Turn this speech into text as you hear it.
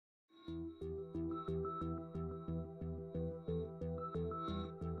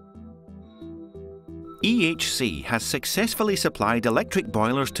EHC has successfully supplied electric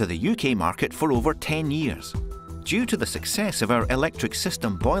boilers to the UK market for over 10 years. Due to the success of our electric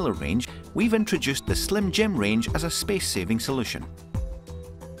system boiler range, we've introduced the Slim Jim range as a space-saving solution.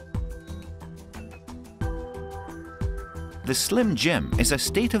 The Slim Jim is a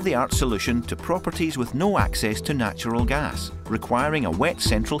state-of-the-art solution to properties with no access to natural gas, requiring a wet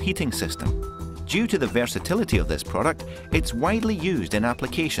central heating system. Due to the versatility of this product, it's widely used in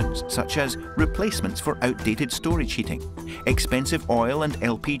applications such as replacements for outdated storage heating, expensive oil and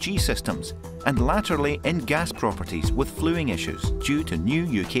LPG systems, and latterly in gas properties with fluing issues due to new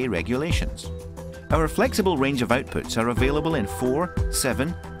UK regulations. Our flexible range of outputs are available in 4,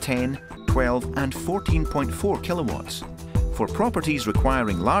 7, 10, 12 and 14.4 kilowatts. For properties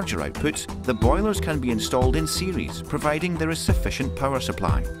requiring larger outputs, the boilers can be installed in series, providing there is sufficient power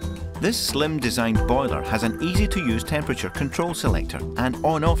supply. This slim designed boiler has an easy-to-use temperature control selector and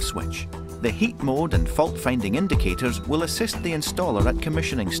on-off switch. The heat mode and fault-finding indicators will assist the installer at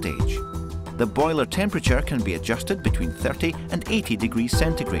commissioning stage. The boiler temperature can be adjusted between 30 and 80 degrees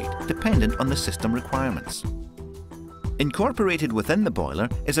centigrade, dependent on the system requirements. Incorporated within the boiler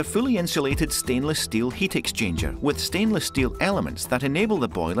is a fully insulated stainless steel heat exchanger with stainless steel elements that enable the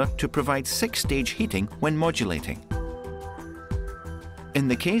boiler to provide 6-stage heating when modulating. In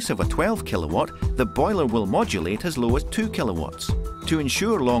the case of a 12 kilowatt, the boiler will modulate as low as 2 kilowatts. To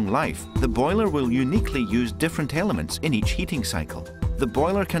ensure long life, the boiler will uniquely use different elements in each heating cycle. The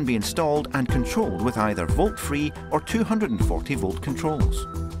boiler can be installed and controlled with either volt-free or 240-volt controls.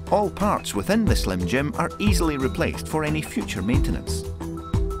 All parts within the Slim Jim are easily replaced for any future maintenance.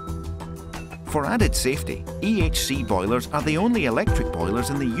 For added safety, EHC boilers are the only electric boilers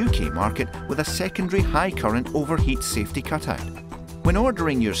in the UK market with a secondary high-current overheat safety cutout. When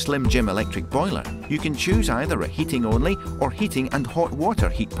ordering your Slim Jim electric boiler, you can choose either a heating only or heating and hot water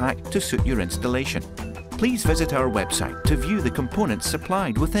heat pack to suit your installation. Please visit our website to view the components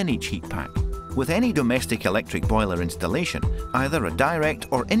supplied within each heat pack. With any domestic electric boiler installation, either a direct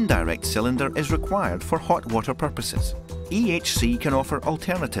or indirect cylinder is required for hot water purposes. EHC can offer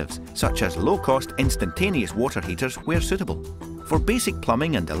alternatives, such as low-cost instantaneous water heaters where suitable. For basic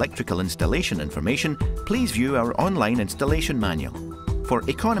plumbing and electrical installation information, please view our online installation manual. For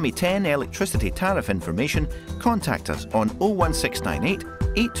Economy 10 electricity tariff information, contact us on 01698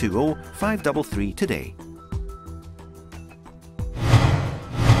 820 533 today.